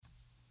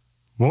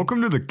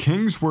Welcome to the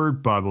King's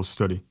Word Bible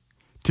Study.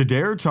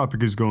 Today our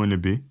topic is going to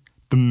be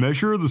the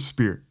measure of the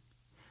Spirit.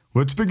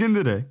 Let's begin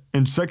today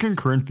in 2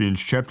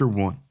 Corinthians chapter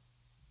 1.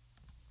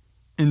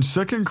 In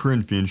 2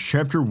 Corinthians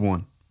chapter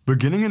 1,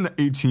 beginning in the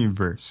 18th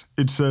verse,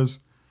 it says,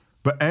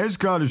 "But as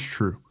God is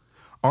true,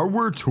 our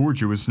word toward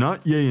you is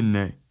not yea and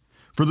nay.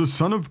 For the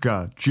Son of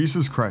God,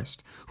 Jesus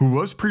Christ, who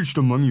was preached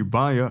among you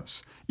by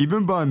us,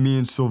 even by me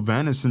and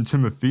Silvanus and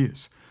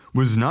Timotheus,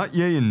 was not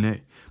yea and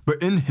nay, but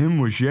in him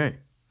was yea.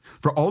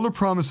 For all the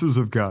promises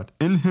of God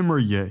in him are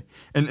yea,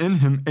 and in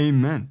him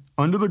amen,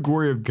 unto the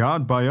glory of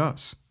God by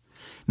us.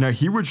 Now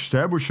he which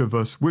establisheth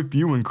us with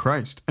you in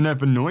Christ, and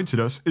hath anointed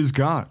us, is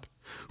God,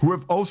 who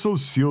hath also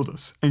sealed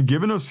us, and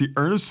given us the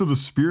earnest of the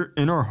Spirit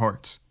in our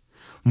hearts.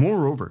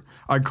 Moreover,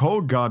 I call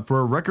God for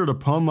a record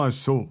upon my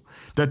soul,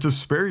 that to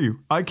spare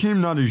you I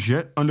came not as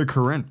yet unto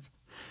Corinth.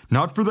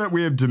 Not for that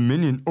we have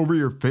dominion over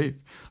your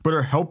faith, but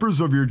are helpers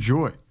of your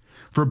joy.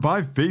 For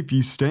by faith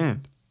ye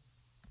stand."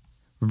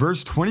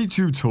 Verse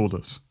 22 told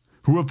us,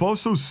 "Who have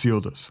also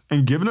sealed us,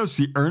 and given us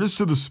the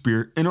earnest of the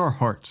Spirit in our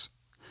hearts."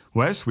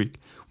 Last week,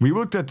 we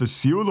looked at the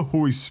seal of the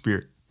Holy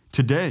Spirit.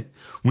 Today,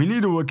 we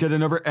need to look at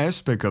another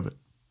aspect of it.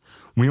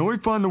 We only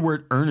find the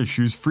word earnest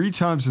used 3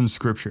 times in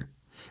Scripture.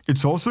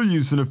 It's also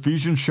used in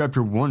Ephesians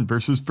chapter 1,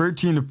 verses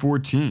 13 to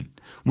 14,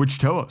 which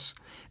tell us,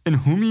 "In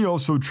whom ye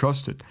also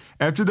trusted,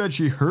 after that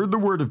ye heard the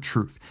word of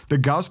truth, the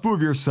gospel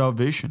of your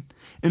salvation,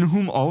 in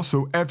whom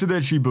also, after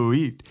that ye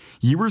believed,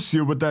 ye were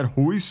sealed with that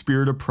Holy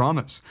Spirit of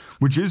promise,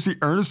 which is the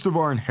earnest of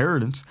our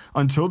inheritance,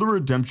 until the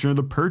redemption of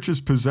the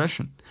purchased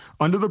possession,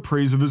 unto the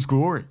praise of his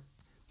glory."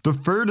 The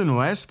third and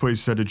last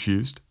place that it's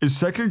used is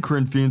 2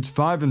 Corinthians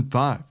 5 and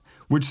 5,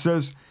 which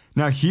says,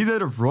 "Now he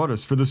that hath wrought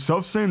us for the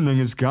selfsame thing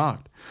is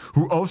God,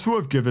 who also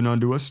hath given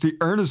unto us the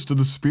earnest of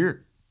the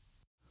Spirit."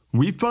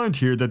 We find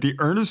here that the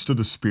earnest of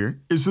the Spirit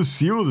is the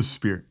seal of the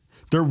Spirit.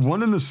 They're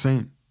one and the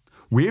same.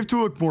 We have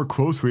to look more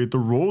closely at the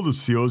role of the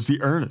seal as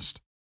the earnest.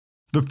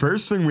 The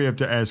first thing we have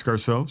to ask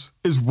ourselves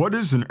is, what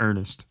is an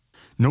earnest?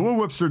 Noah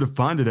Webster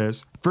defined it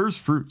as first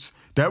fruits,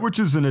 that which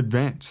is in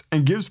advance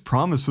and gives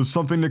promise of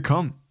something to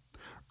come.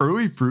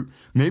 Early fruit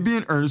may be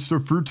an earnest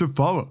of fruit to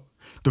follow.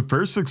 The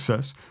first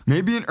success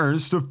may be an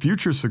earnest of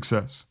future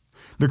success.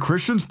 The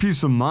Christian's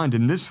peace of mind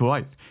in this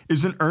life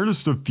is an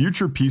earnest of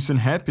future peace and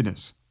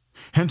happiness.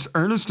 Hence,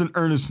 earnest and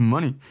earnest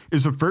money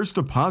is a first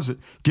deposit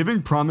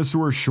giving promise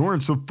or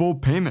assurance of full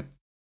payment.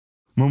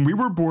 When we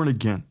were born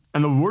again,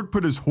 and the Lord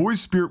put his Holy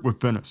Spirit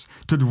within us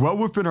to dwell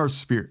within our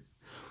spirit,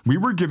 we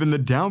were given the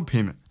down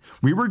payment.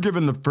 We were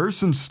given the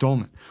first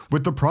installment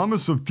with the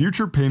promise of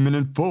future payment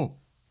in full.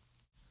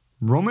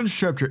 Romans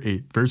chapter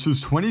 8,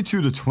 verses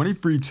 22 to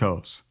 23 tell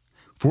us,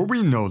 "For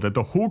we know that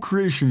the whole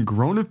creation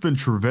groaneth and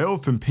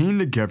travaileth in pain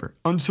together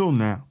until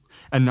now.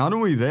 And not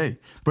only they,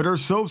 but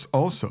ourselves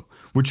also,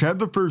 which have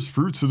the first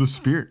fruits of the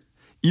Spirit,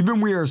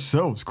 even we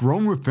ourselves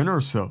groan within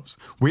ourselves,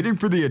 waiting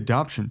for the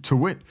adoption, to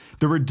wit,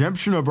 the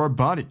redemption of our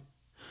body."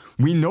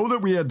 We know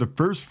that we had the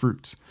first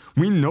fruits.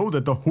 We know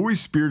that the Holy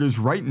Spirit is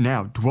right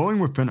now dwelling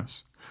within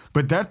us.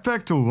 But that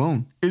fact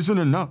alone isn't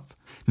enough.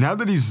 Now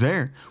that he's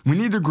there, we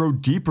need to grow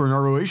deeper in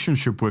our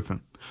relationship with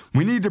him.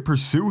 We need to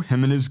pursue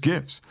him and his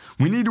gifts.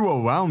 We need to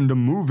allow him to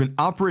move and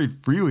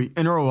operate freely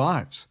in our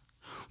lives.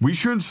 We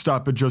shouldn't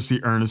stop at just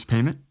the earnest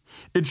payment.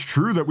 It's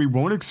true that we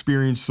won't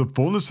experience the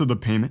fullness of the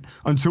payment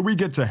until we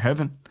get to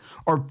heaven.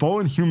 Our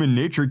fallen human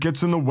nature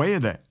gets in the way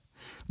of that.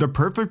 The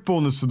perfect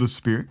fullness of the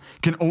Spirit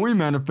can only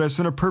manifest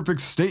in a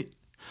perfect state.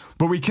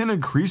 But we can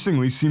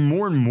increasingly see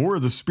more and more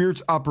of the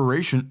Spirit's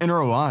operation in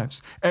our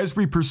lives as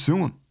we pursue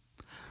him.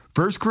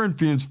 1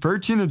 Corinthians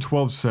 13 and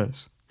 12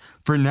 says,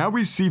 "For now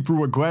we see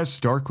through a glass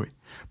darkly,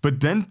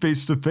 but then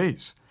face to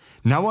face.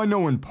 Now I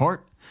know in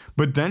part,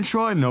 but then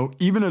shall I know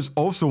even as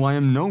also I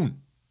am known."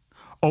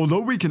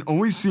 Although we can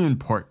only see in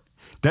part,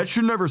 that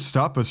should never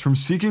stop us from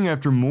seeking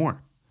after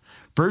more.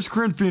 1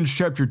 Corinthians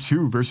chapter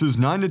 2 verses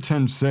 9 to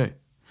 10 say,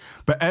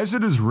 "But as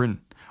it is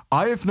written,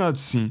 eye hath not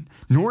seen,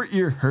 nor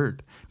ear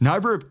heard,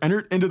 neither have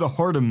entered into the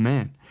heart of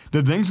man,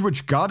 the things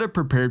which God hath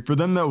prepared for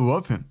them that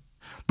love him.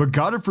 But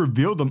God hath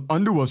revealed them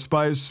unto us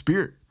by his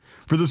Spirit.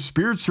 For the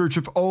Spirit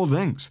searcheth all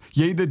things,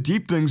 yea, the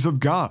deep things of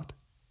God."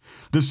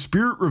 The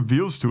Spirit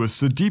reveals to us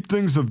the deep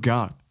things of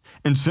God.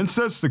 And since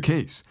that's the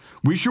case,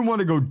 we should want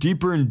to go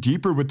deeper and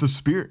deeper with the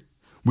Spirit.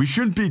 We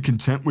shouldn't be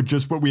content with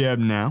just what we have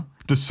now,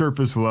 the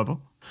surface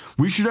level.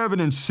 We should have an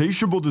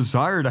insatiable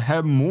desire to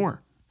have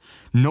more.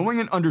 Knowing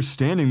and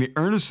understanding the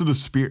earnest of the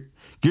Spirit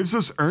gives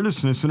us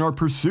earnestness in our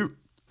pursuit.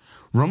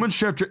 Romans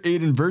chapter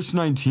 8 and verse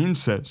 19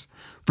 says,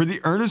 "For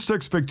the earnest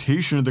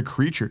expectation of the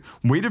creature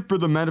waiteth for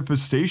the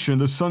manifestation of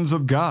the sons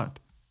of God."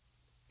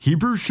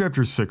 Hebrews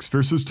chapter 6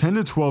 verses 10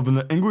 to 12 in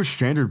the English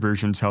Standard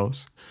Version tell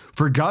us,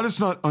 "For God is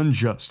not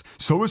unjust,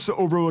 so as to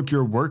overlook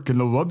your work and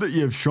the love that ye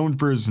have shown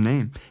for his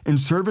name in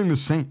serving the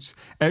saints,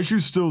 as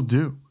you still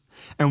do.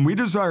 And we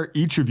desire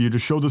each of you to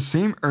show the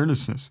same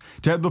earnestness,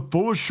 to have the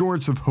full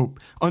assurance of hope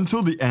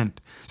until the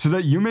end, so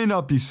that you may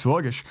not be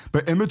sluggish,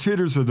 but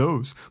imitators of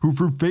those who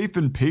through faith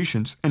and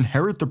patience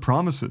inherit the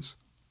promises."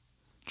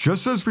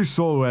 Just as we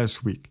saw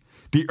last week,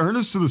 The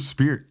earnest of the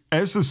Spirit,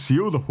 as the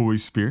seal of the Holy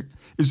Spirit,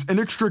 is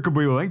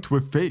inextricably linked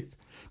with faith.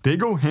 They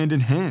go hand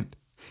in hand.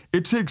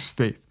 It takes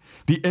faith,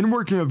 the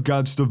inworking of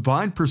God's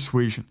divine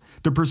persuasion,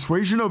 the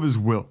persuasion of His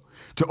will,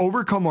 to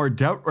overcome our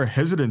doubt or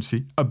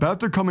hesitancy about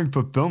the coming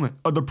fulfillment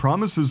of the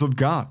promises of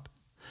God.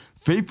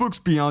 Faith looks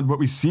beyond what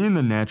we see in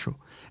the natural.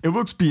 It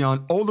looks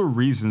beyond all the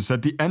reasons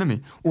that the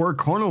enemy or our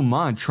carnal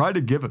mind try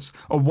to give us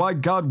of why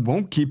God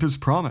won't keep His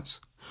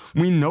promise.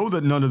 We know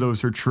that none of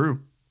those are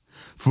true.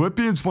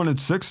 Philippians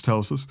 1:6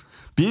 tells us,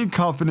 being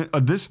confident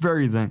of this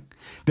very thing,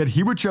 that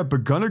He which hath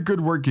begun a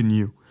good work in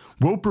you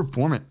will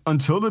perform it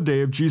until the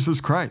day of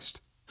Jesus Christ.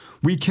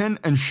 We can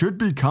and should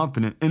be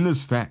confident in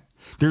this fact.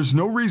 There's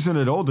no reason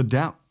at all to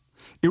doubt.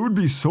 It would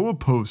be so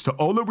opposed to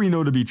all that we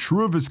know to be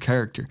true of His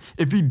character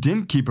if He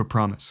didn't keep a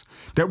promise,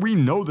 that we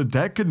know that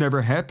that could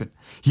never happen.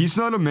 He's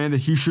not a man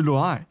that He should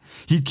lie.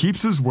 He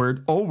keeps His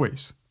word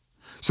always.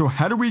 So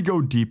how do we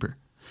go deeper?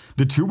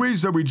 The two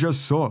ways that we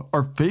just saw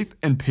are faith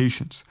and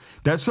patience.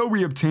 That's how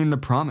we obtain the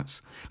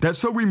promise.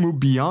 That's how we move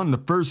beyond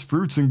the first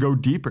fruits and go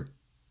deeper.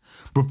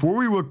 Before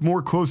we look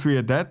more closely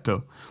at that,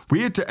 though,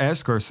 we have to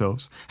ask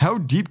ourselves, how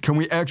deep can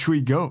we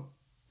actually go?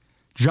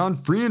 John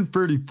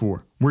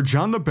 3:34, where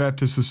John the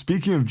Baptist is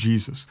speaking of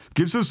Jesus,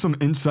 gives us some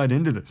insight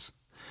into this.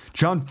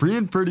 John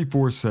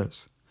 3:34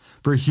 says,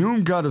 For he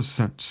whom God hath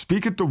sent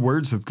speaketh the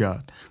words of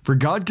God, for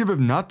God giveth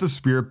not the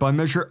Spirit by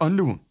measure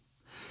unto him.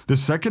 The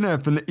second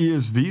half in the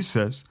ESV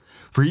says,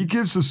 For he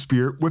gives the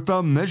Spirit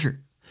without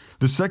measure.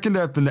 The second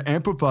half in the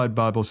Amplified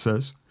Bible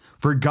says,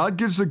 For God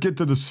gives the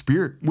gift of the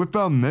Spirit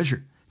without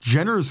measure,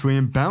 generously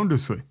and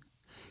boundlessly.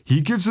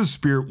 He gives the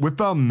Spirit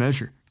without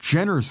measure,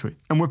 generously,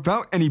 and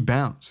without any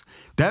bounds.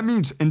 That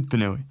means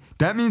infinitely.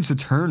 That means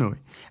eternally.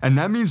 And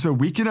that means that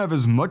we can have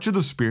as much of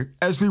the Spirit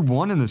as we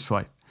want in this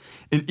life.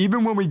 And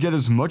even when we get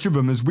as much of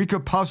Him as we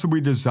could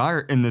possibly desire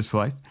in this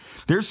life,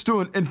 there's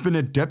still an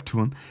infinite depth to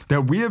Him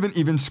that we haven't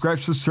even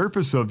scratched the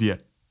surface of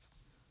yet.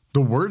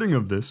 The wording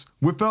of this,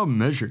 without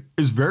measure,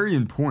 is very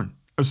important,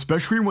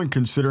 especially when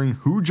considering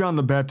who John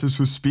the Baptist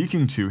was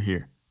speaking to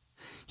here.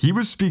 He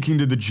was speaking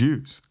to the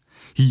Jews.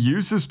 He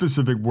used this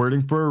specific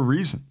wording for a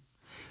reason.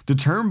 The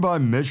term by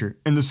measure,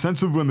 in the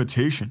sense of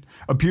limitation,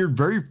 appeared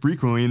very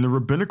frequently in the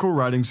rabbinical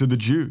writings of the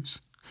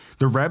Jews.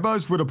 The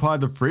rabbis would apply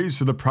the phrase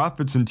to the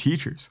prophets and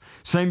teachers,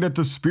 saying that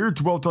the Spirit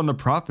dwelt on the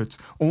prophets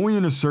only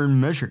in a certain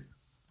measure.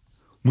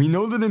 We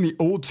know that in the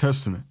Old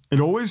Testament, it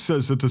always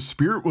says that the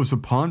Spirit was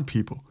upon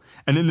people,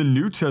 and in the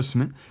New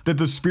Testament, that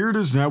the Spirit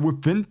is now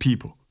within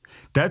people.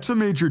 That's a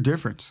major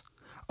difference.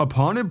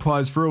 Upon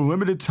implies for a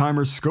limited time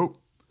or scope.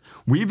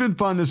 We even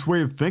find this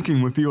way of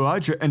thinking with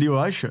Elijah and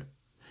Elisha.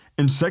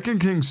 In 2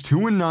 Kings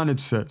 2:9 it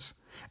says,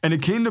 And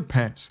it came to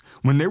pass,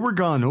 when they were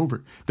gone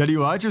over, that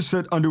Elijah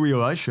said unto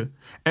Elisha,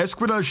 Ask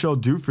what I shall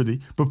do for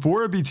thee,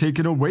 before I be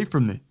taken away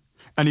from thee.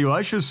 And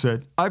Elisha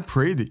said, I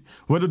pray thee,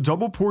 let a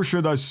double portion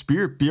of thy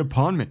Spirit be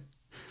upon me.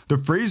 The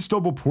phrase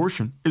double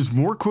portion is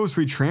more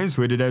closely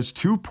translated as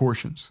 2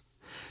 portions.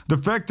 The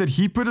fact that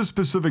he put a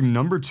specific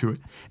number to it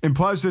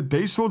implies that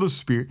they saw the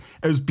Spirit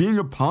as being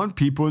upon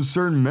people in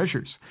certain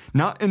measures,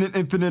 not in an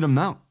infinite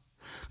amount.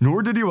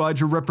 Nor did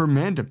Elijah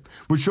reprimand him,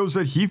 which shows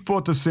that he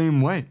thought the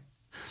same way.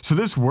 So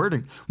this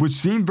wording would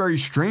seem very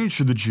strange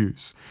to the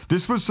Jews.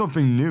 This was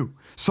something new,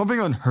 something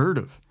unheard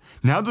of.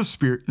 Now the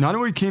Spirit not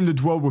only came to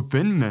dwell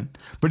within men,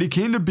 but He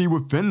came to be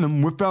within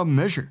them without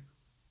measure.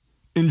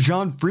 In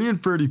John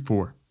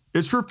 3:34,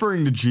 it's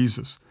referring to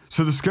Jesus,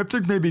 so the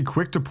skeptic may be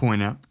quick to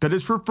point out that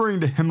it's referring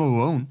to Him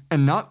alone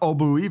and not all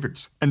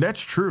believers, and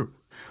that's true.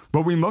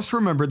 But we must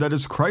remember that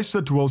it's Christ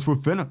that dwells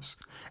within us.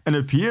 And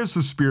if He has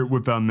the Spirit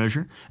without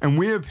measure, and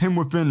we have Him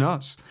within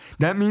us,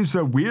 that means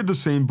that we have the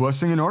same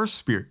blessing in our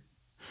spirit.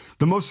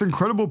 The most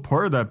incredible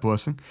part of that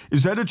blessing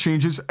is that it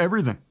changes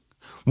everything.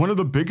 One of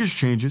the biggest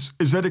changes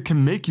is that it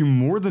can make you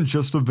more than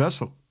just a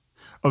vessel.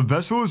 A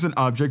vessel is an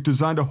object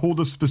designed to hold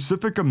a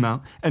specific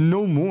amount and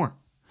no more.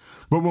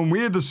 But when we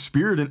have the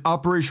Spirit in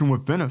operation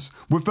within us,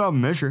 without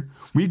measure,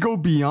 we go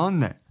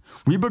beyond that.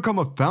 We become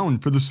a fountain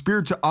for the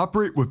Spirit to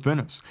operate within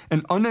us,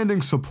 an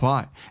unending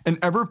supply, an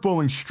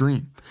ever-flowing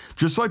stream,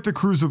 just like the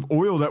cruse of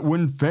oil that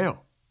wouldn't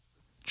fail.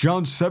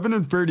 John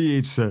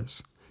 7:38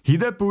 says, He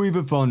that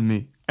believeth on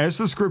me, as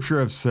the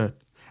Scripture hath said,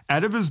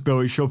 out of his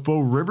belly shall flow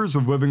rivers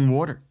of living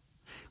water.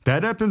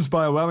 That happens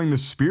by allowing the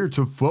Spirit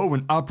to flow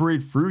and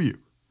operate through you.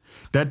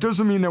 That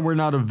doesn't mean that we're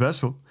not a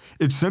vessel.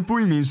 It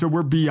simply means that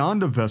we're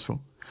beyond a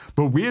vessel.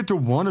 But we have to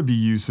want to be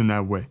used in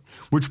that way,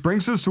 which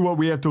brings us to what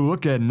we have to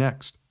look at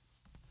next.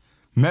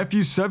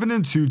 Matthew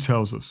 7:2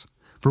 tells us,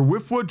 For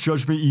with what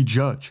judgment ye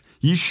judge,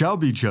 ye shall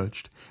be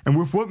judged, and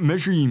with what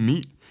measure ye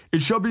mete,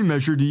 it shall be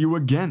measured to you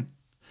again.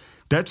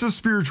 That's a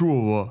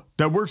spiritual law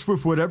that works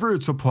with whatever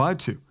it's applied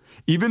to,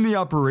 even the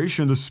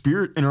operation of the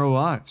Spirit in our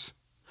lives.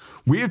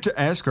 We have to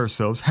ask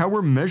ourselves how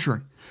we're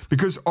measuring,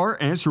 because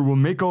our answer will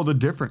make all the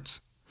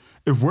difference.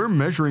 If we're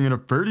measuring in a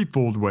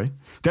 30-fold way,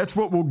 that's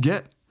what we'll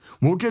get.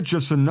 We'll get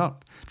just enough,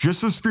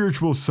 just the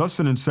spiritual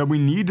sustenance that we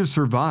need to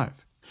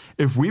survive.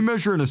 If we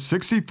measure in a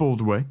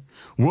 60-fold way,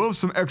 we'll have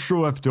some extra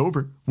left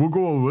over. We'll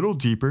go a little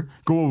deeper,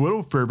 go a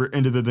little further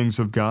into the things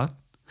of God.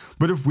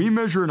 But if we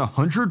measure in a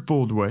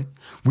 100-fold way,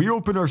 we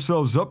open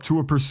ourselves up to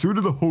a pursuit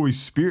of the Holy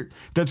Spirit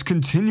that's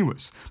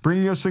continuous,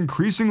 bringing us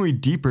increasingly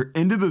deeper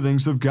into the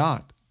things of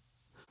God.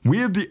 We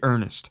have the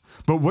earnest,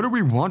 but what do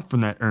we want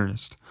from that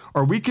earnest?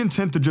 Are we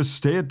content to just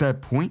stay at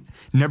that point,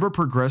 never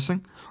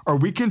progressing? Are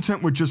we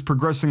content with just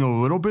progressing a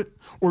little bit?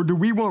 Or do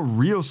we want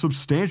real,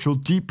 substantial,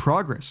 deep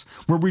progress,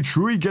 where we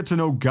truly get to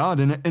know God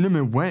in an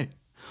intimate way?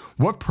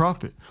 What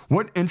profit,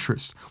 what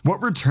interest,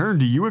 what return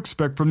do you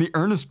expect from the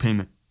earnest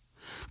payment?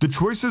 The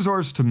choice is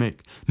ours to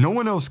make. No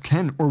one else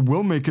can or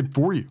will make it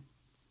for you.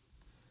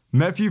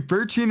 Matthew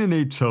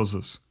 13:8 tells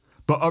us,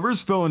 "But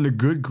others fell into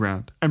good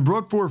ground and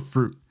brought forth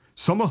fruit,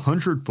 some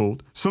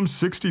 100-fold, some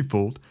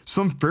 60-fold,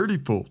 some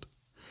 30-fold.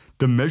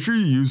 The measure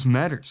you use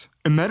matters.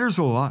 It matters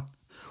a lot.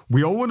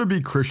 We all want to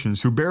be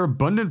Christians who bear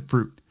abundant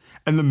fruit,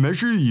 and the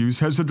measure you use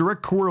has a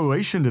direct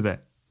correlation to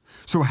that.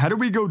 So how do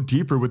we go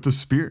deeper with the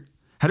Spirit?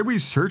 How do we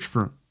search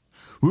for Him?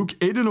 Luke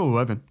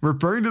 8:11,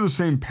 referring to the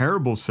same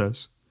parable,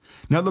 says,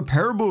 "Now the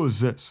parable is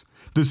this: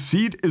 the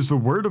seed is the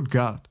Word of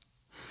God.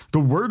 The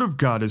Word of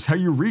God is how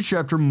you reach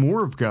after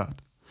more of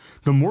God.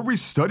 The more we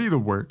study the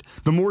Word,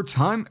 the more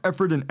time,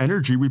 effort, and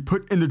energy we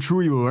put into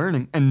truly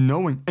learning and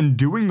knowing and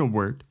doing the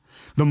Word,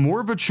 the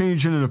more of a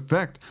change and an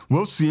effect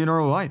we'll see in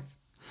our life.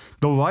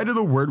 The light of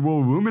the Word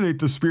will illuminate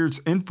the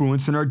Spirit's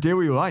influence in our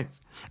daily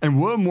life, and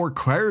we'll have more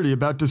clarity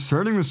about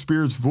discerning the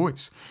Spirit's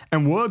voice,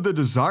 and we'll have the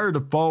desire to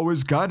follow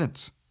His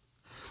guidance.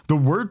 The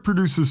Word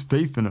produces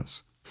faith in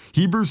us.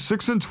 Hebrews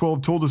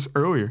 6:12 told us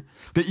earlier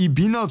that ye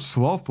be not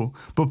slothful,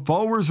 but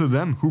followers of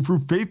them who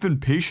through faith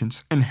and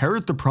patience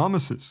inherit the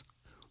promises.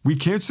 We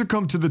can't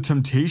succumb to the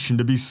temptation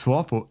to be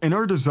slothful in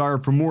our desire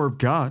for more of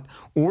God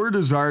or a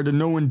desire to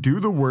know and do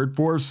the Word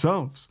for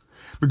ourselves,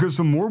 because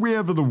the more we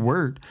have of the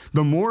Word,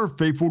 the more our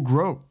faith will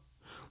grow.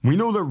 We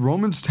know that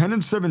Romans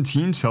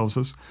 10:17 tells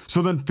us,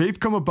 "So then faith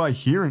cometh by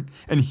hearing,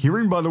 and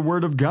hearing by the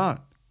Word of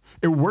God."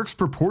 It works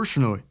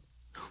proportionally.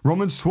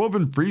 Romans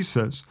 12:3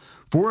 says,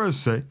 "For I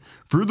say,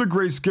 through the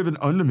grace given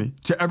unto me,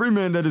 to every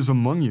man that is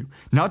among you,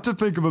 not to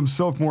think of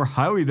himself more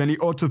highly than he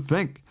ought to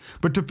think,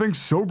 but to think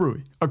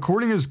soberly,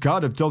 according as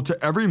God hath dealt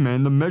to every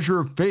man the measure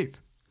of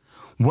faith."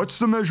 What's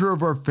the measure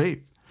of our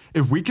faith?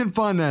 If we can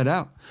find that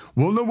out,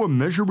 we'll know what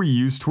measure we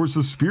use towards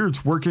the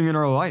Spirit's working in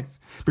our life,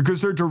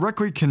 because they're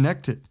directly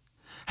connected.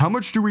 How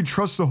much do we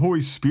trust the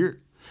Holy Spirit?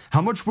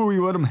 How much will we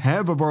let Him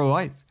have of our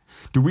life?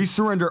 Do we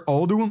surrender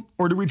all to Him,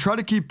 or do we try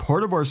to keep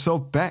part of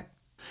ourselves back?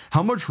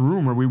 How much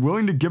room are we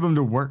willing to give Him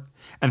to work?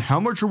 And how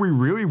much are we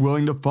really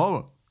willing to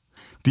follow?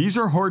 These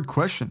are hard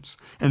questions,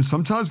 and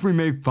sometimes we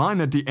may find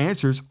that the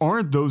answers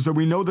aren't those that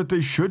we know that they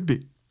should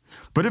be.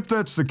 But if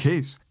that's the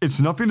case,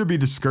 it's nothing to be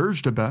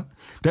discouraged about.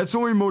 That's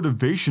only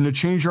motivation to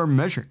change our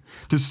measure,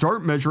 to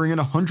start measuring in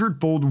a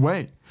 100-fold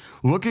way,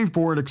 looking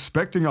for and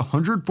expecting a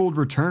 100-fold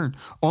return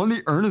on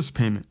the earnest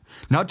payment,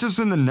 not just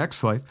in the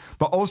next life,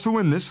 but also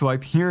in this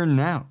life here and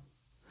now.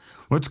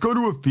 Let's go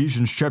to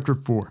Ephesians chapter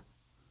 4.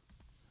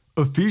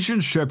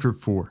 Ephesians chapter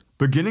 4,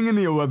 beginning in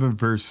the 11th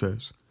verse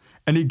says,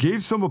 "And He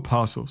gave some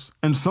apostles,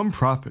 and some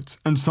prophets,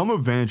 and some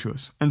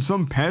evangelists, and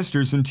some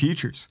pastors and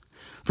teachers,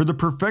 for the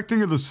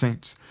perfecting of the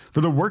saints,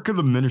 for the work of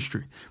the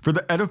ministry, for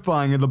the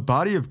edifying of the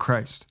body of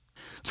Christ,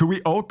 till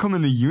we all come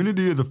in the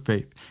unity of the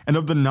faith, and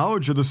of the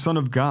knowledge of the Son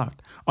of God,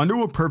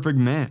 unto a perfect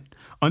man,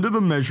 unto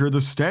the measure of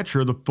the stature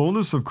of the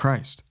fullness of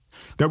Christ,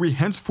 that we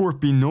henceforth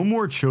be no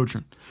more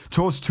children,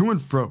 tossed to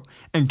and fro,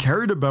 and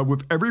carried about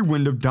with every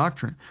wind of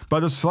doctrine, by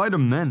the sleight of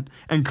men,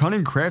 and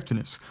cunning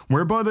craftiness,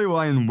 whereby they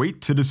lie in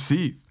wait to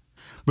deceive.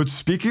 But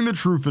speaking the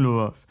truth in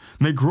love,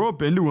 may grow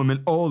up into Him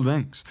in all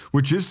things,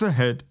 which is the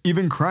head,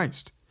 even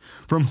Christ,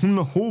 from whom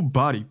the whole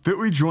body,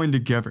 fitly joined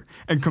together,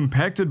 and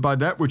compacted by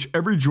that which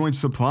every joint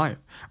supplieth,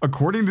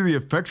 according to the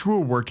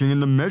effectual working in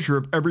the measure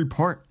of every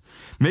part,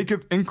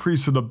 maketh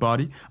increase of the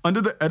body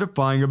unto the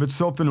edifying of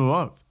itself in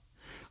love.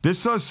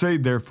 This I say,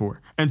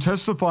 therefore, and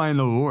testify in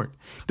the Lord,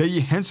 that ye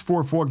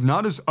henceforth walk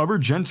not as other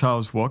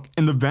Gentiles walk,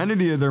 in the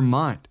vanity of their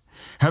mind,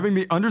 having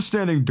the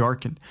understanding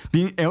darkened,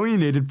 being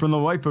alienated from the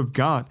life of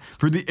God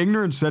for the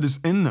ignorance that is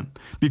in them,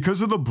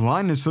 because of the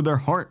blindness of their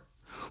heart,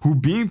 who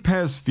being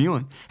past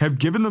feeling have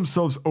given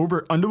themselves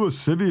over unto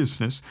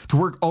lasciviousness to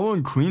work all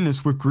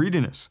uncleanness with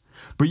greediness.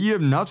 But ye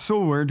have not so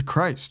learned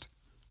Christ."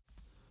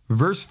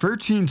 Verse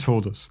 13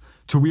 told us,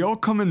 "Till we all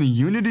come in the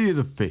unity of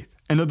the faith,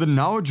 and of the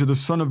knowledge of the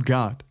Son of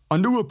God,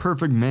 unto a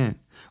perfect man,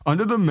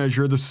 unto the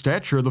measure of the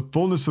stature of the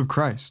fullness of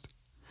Christ."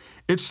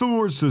 It's the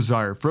Lord's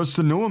desire for us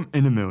to know Him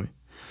intimately,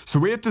 so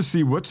we have to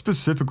see what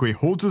specifically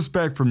holds us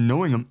back from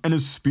knowing Him and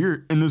His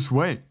Spirit in this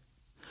way.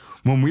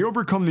 When we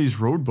overcome these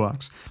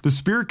roadblocks, the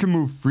Spirit can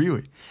move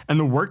freely, and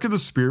the work of the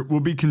Spirit will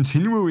be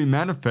continually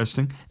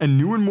manifesting in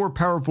new and more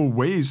powerful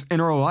ways in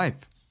our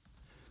life.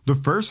 The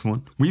first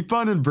one we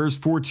find in verse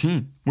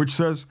 14, which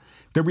says,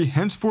 "That we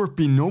henceforth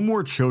be no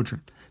more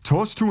children,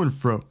 tossed to and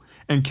fro,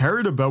 and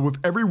carried about with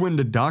every wind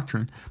of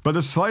doctrine, by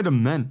the sleight of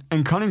men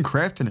and cunning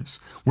craftiness,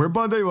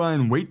 whereby they lie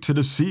in wait to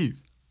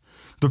deceive."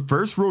 The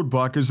first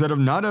roadblock is that of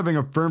not having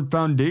a firm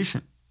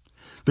foundation.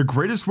 The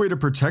greatest way to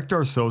protect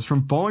ourselves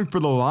from falling for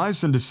the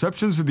lies and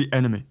deceptions of the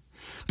enemy,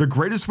 the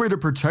greatest way to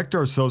protect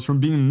ourselves from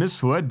being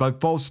misled by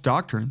false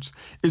doctrines,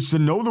 is to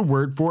know the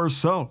word for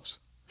ourselves.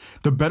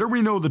 The better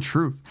we know the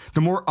truth,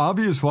 the more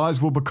obvious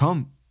lies will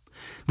become.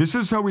 This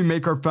is how we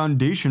make our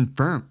foundation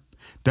firm.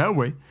 That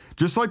way,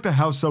 just like the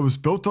house that was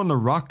built on the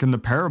rock in the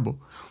parable,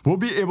 we'll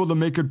be able to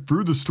make it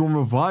through the storm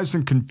of lies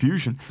and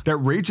confusion that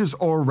rages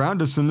all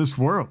around us in this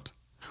world.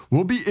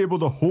 We'll be able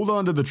to hold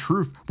on to the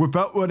truth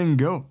without letting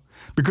go,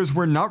 because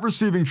we're not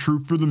receiving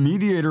truth through the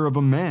mediator of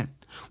a man.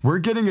 We're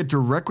getting it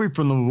directly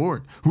from the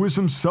Lord, who is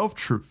himself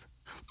truth.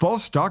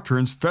 False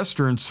doctrines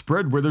fester and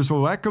spread where there's a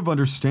lack of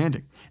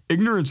understanding.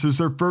 Ignorance is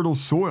their fertile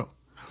soil.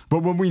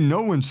 But when we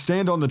know and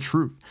stand on the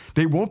truth,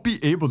 they won't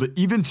be able to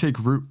even take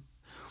root.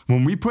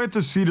 When we plant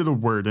the seed of the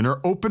word in our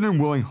open and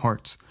willing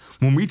hearts,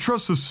 when we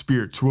trust the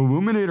Spirit to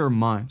illuminate our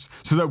minds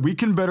so that we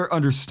can better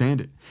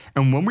understand it,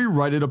 and when we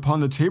write it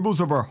upon the tables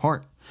of our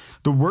heart,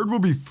 the word will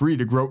be free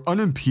to grow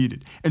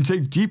unimpeded and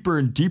take deeper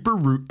and deeper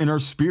root in our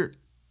spirit.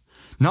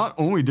 Not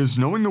only does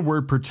knowing the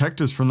word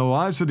protect us from the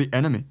lies of the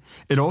enemy,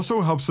 it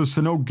also helps us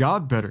to know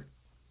God better.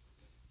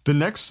 The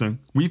next thing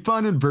we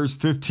find in verse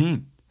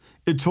 15.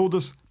 It told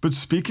us, "But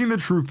speaking the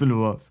truth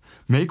in love,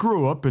 may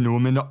grow up into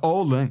him into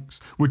all things,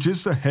 which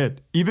is the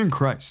head, even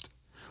Christ."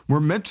 We're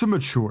meant to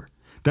mature.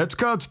 That's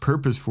God's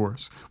purpose for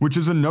us, which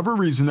is another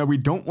reason that we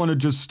don't want to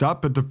just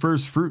stop at the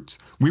first fruits.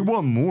 We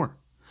want more.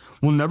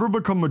 We'll never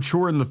become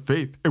mature in the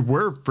faith if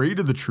we're afraid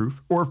of the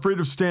truth or afraid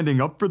of standing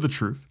up for the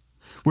truth.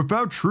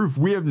 Without truth,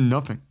 we have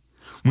nothing.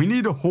 We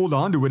need to hold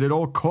on to it at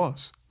all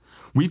costs.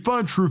 We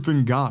find truth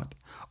in God.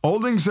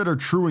 All things that are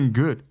true and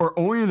good are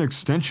only an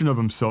extension of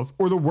himself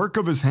or the work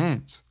of his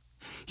hands.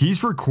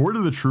 He's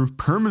recorded the truth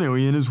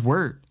permanently in his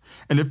word.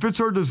 And if it's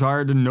our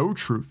desire to know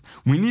truth,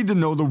 we need to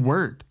know the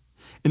word.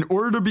 In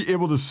order to be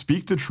able to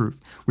speak the truth,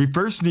 we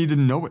first need to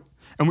know it.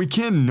 And we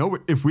can't know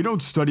it if we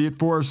don't study it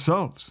for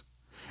ourselves.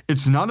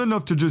 It's not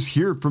enough to just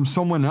hear it from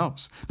someone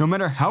else, no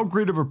matter how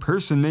great of a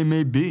person they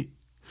may be.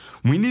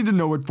 We need to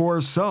know it for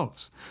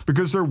ourselves,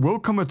 because there will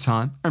come a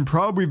time, and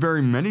probably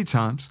very many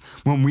times,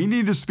 when we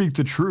need to speak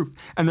the truth,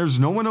 and there's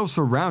no one else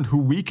around who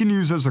we can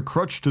use as a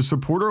crutch to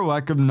support our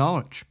lack of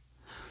knowledge.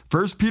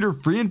 1 Peter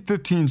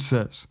 3:15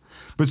 says,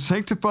 "But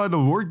sanctify the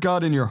Lord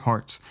God in your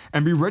hearts,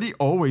 and be ready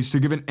always to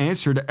give an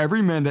answer to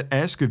every man that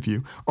asks of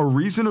you a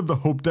reason of the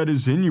hope that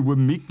is in you with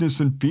meekness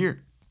and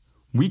fear."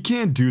 We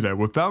can't do that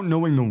without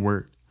knowing the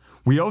word.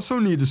 We also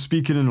need to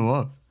speak it in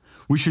love.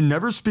 We should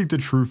never speak the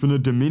truth in a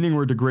demeaning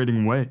or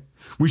degrading way.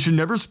 We should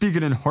never speak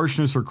it in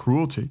harshness or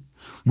cruelty.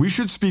 We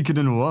should speak it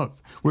in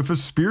love, with a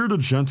spirit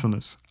of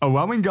gentleness,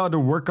 allowing God to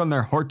work on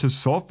their heart to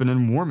soften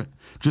and warm it,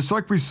 just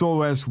like we saw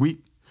last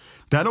week.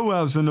 That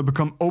allows them to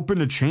become open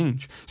to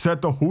change, so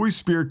that the Holy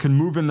Spirit can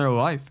move in their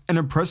life and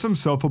impress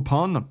himself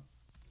upon them.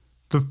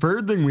 The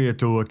third thing we have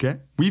to look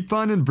at, we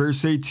find in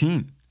verse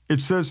 18.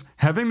 It says,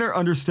 "Having their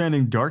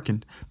understanding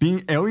darkened,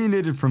 being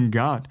alienated from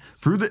God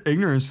through the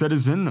ignorance that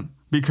is in them,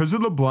 because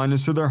of the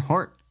blindness of their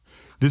heart."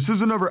 This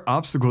is another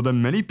obstacle that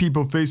many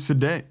people face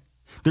today.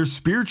 They're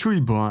spiritually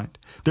blind.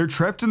 They're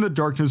trapped in the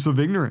darkness of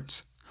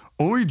ignorance.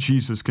 Only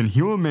Jesus can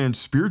heal a man's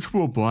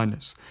spiritual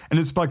blindness, and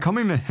it's by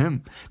coming to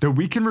him that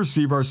we can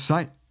receive our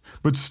sight.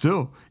 But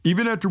still,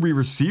 even after we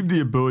receive the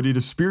ability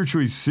to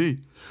spiritually see,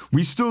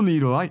 we still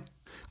need light.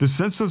 The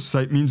sense of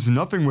sight means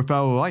nothing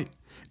without light.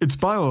 It's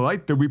by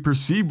light that we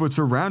perceive what's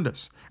around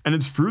us, and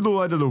it's through the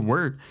light of the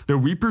Word that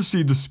we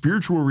perceive the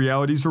spiritual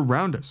realities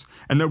around us,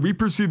 and that we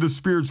perceive the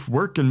Spirit's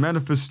work and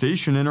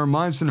manifestation in our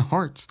minds and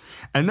hearts,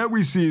 and that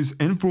we see His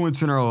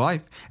influence in our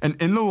life and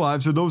in the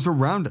lives of those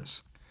around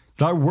us.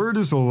 "Thy word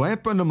is a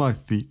lamp unto my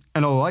feet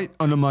and a light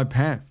unto my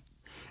path."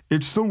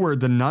 It's the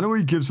word that not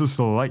only gives us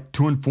the light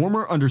to inform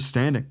our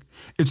understanding,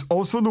 it's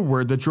also the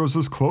word that draws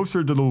us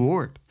closer to the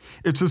Lord.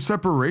 It's a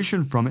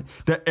separation from it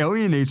that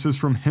alienates us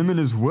from Him and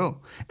His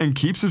will and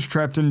keeps us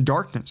trapped in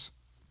darkness.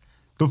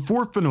 The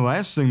fourth and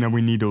last thing that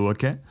we need to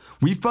look at,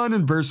 we find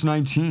in verse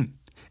 19.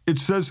 It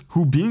says,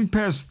 "Who being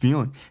past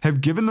feeling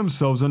have given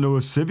themselves unto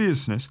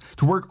lasciviousness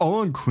to work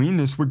all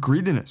uncleanness with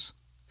greediness."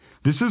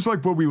 This is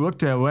like what we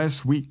looked at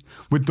last week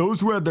with those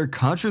who had their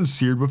conscience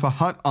seared with a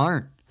hot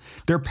iron.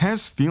 They're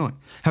past feeling,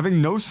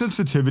 having no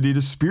sensitivity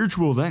to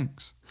spiritual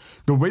things.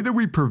 The way that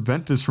we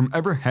prevent this from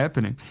ever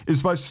happening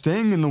is by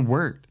staying in the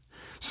Word.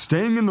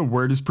 Staying in the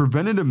Word is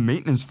preventative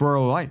maintenance for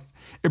our life.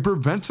 It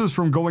prevents us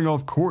from going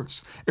off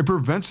course. It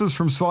prevents us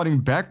from sliding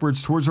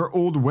backwards towards our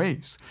old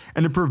ways.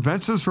 And it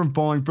prevents us from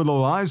falling for the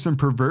lies and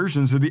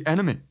perversions of the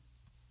enemy.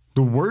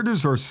 The Word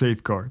is our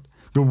safeguard.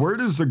 The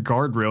Word is the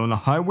guardrail in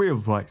the highway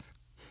of life.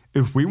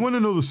 If we want to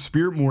know the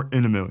Spirit more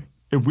intimately,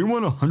 if we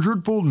want to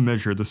 100-fold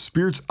measure the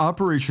Spirit's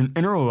operation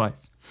in our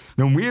life,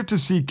 then we have to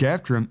seek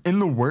after Him in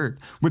the Word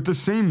with the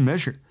same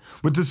measure,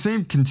 with the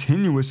same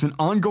continuous and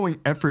ongoing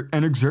effort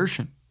and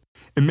exertion.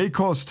 It may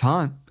cost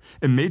time,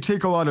 it may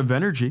take a lot of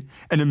energy,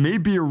 and it may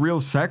be a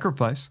real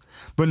sacrifice,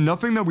 but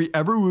nothing that we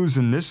ever lose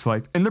in this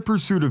life in the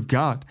pursuit of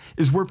God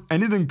is worth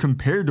anything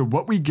compared to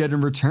what we get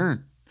in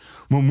return.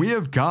 When we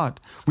have God,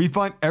 we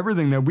find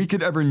everything that we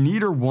could ever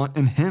need or want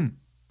in Him.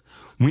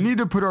 We need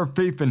to put our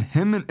faith in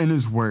Him and in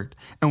His Word,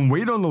 and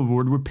wait on the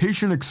Lord with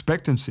patient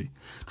expectancy,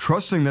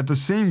 trusting that the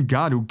same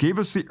God who gave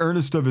us the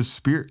earnest of His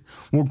Spirit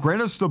will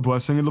grant us the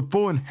blessing and the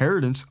full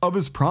inheritance of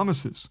His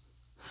promises.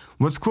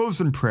 Let's close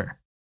in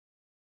prayer.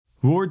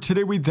 Lord,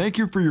 today we thank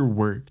You for Your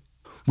Word.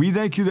 We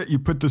thank You that You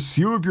put the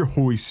seal of Your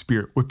Holy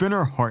Spirit within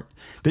our heart,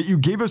 that You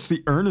gave us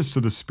the earnest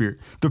of the Spirit,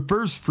 the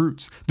first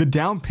fruits, the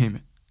down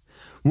payment.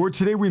 Lord,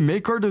 today we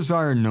make our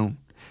desire known,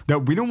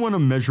 that we don't want to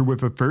measure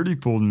with a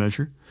 30-fold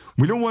measure.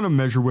 We don't want to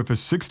measure with a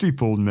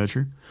 60-fold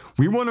measure.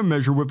 We want to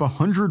measure with a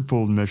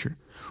 100-fold measure.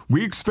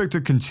 We expect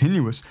a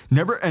continuous,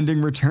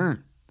 never-ending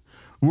return.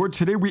 Lord,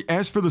 today we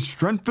ask for the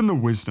strength and the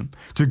wisdom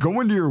to go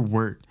into Your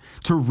Word,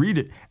 to read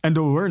it and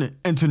to learn it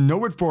and to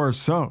know it for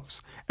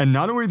ourselves. And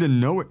not only to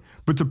know it,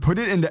 but to put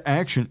it into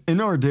action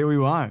in our daily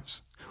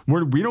lives.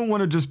 Lord, we don't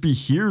want to just be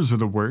hearers of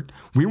the Word.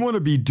 We want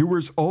to be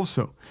doers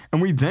also.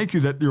 And we thank You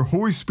that Your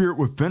Holy Spirit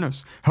within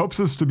us helps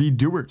us to be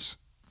doers.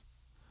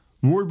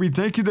 Lord, we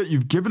thank You that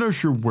You've given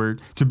us Your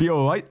Word to be a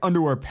light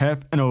unto our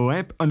path and a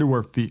lamp unto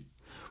our feet.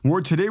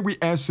 Lord, today we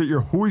ask that Your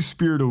Holy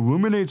Spirit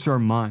illuminates our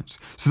minds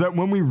so that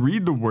when we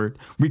read the Word,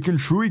 we can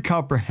truly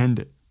comprehend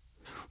it.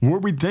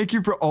 Lord, we thank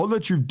You for all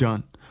that You've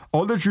done,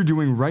 all that You're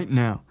doing right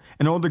now,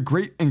 and all the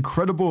great,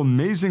 incredible,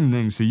 amazing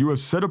things that You have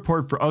set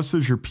apart for us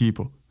as Your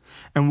people.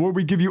 And Lord,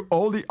 we give You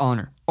all the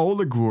honor, all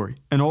the glory,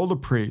 and all the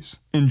praise.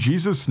 In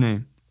Jesus'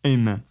 name,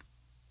 amen.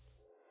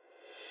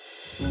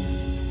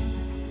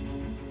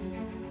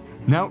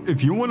 Now,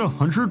 if you want a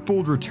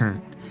 100-fold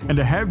return and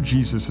to have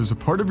Jesus as a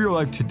part of your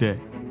life today,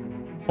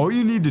 all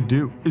you need to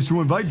do is to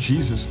invite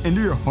Jesus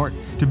into your heart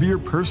to be your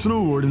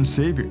personal Lord and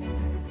Savior.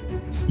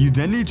 You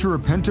then need to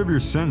repent of your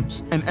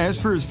sins and ask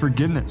for His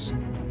forgiveness.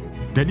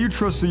 Then you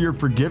trust that you're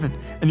forgiven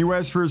and you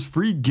ask for His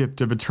free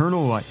gift of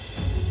eternal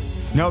life.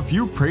 Now, if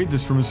you prayed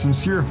this from a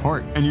sincere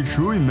heart and you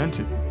truly meant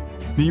it,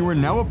 then you are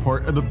now a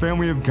part of the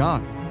family of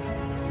God.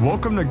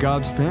 Welcome to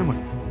God's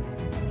family.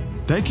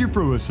 Thank you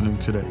for listening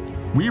today.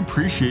 We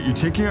appreciate you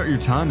taking out your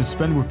time to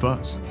spend with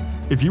us.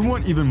 If you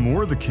want even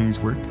more of the King's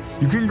Word,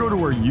 you can go to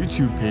our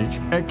YouTube page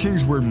at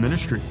King's Word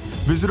Ministry,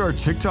 visit our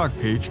TikTok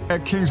page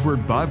at King's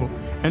Word Bible,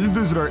 and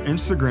visit our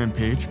Instagram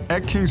page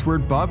at King's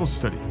Word Bible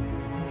Study.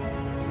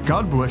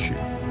 God bless you.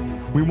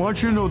 We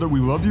want you to know that we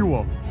love you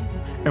all,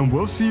 and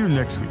we'll see you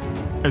next week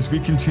as we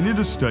continue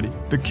to study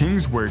the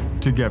King's Word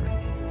together.